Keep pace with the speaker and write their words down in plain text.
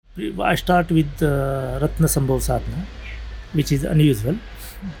I start with Ratna Sambhav Sadhana, which is unusual,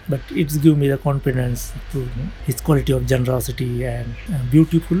 but it's give me the confidence to his quality of generosity and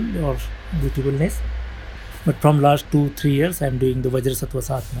beautiful or beautifulness. But from last 2 3 years, I'm doing the Vajrasattva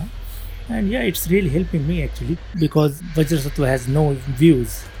Sadhana, and yeah, it's really helping me actually because Vajrasattva has no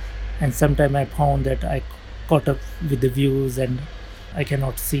views, and sometimes I found that I caught up with the views and I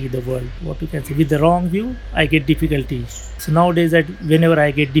cannot see the world. What you can see with the wrong view, I get difficulty. So nowadays, that whenever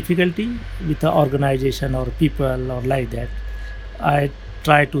I get difficulty with the organization or people or like that, I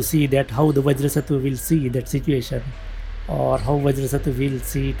try to see that how the Vajrasattva will see that situation, or how Vajrasattva will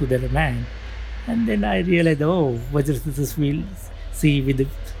see to the man, and then I realized, oh, Vajrasattva will see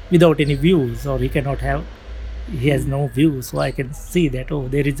without any views, or he cannot have, he has no views, so I can see that, oh,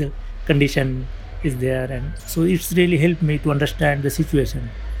 there is a condition is there, and so it's really helped me to understand the situation.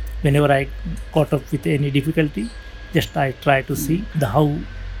 Whenever I caught up with any difficulty, just I try to see the how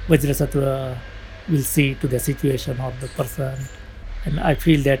Vajrasattva will see to the situation of the person, and I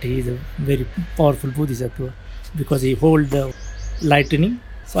feel that he is a very powerful Bodhisattva because he hold the lightning.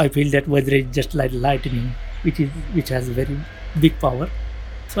 So I feel that Vajra is just like lightning, which has very big power.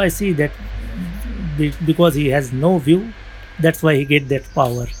 So I see that because he has no view, that's why he get that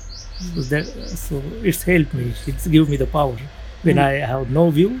power. So it's helped me. It's give me the power. When I have no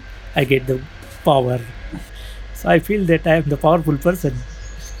view, I get the power. So I feel that I am the powerful person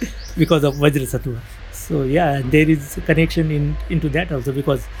because of Vajrasattva. So yeah, there is a connection into that also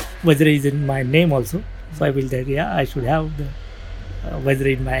because Vajra is in my name also. So I feel that yeah, I should have the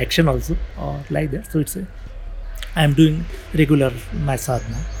Vajra in my action also or like that. So I am doing regular my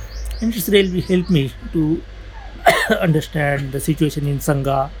sadhana, and it's really helped me to understand the situation in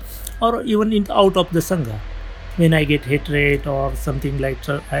sangha or even in out of the sangha. When I get hatred or something like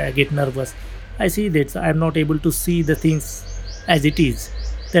I get nervous, I see that I'm not able to see the things as it is.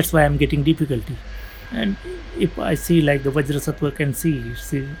 That's why I'm getting difficulty. And if I see like the Vajrasattva can see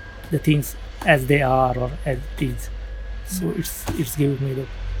the things as they are or as it is, so it's giving me the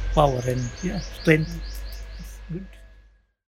power and yeah strength. It's good.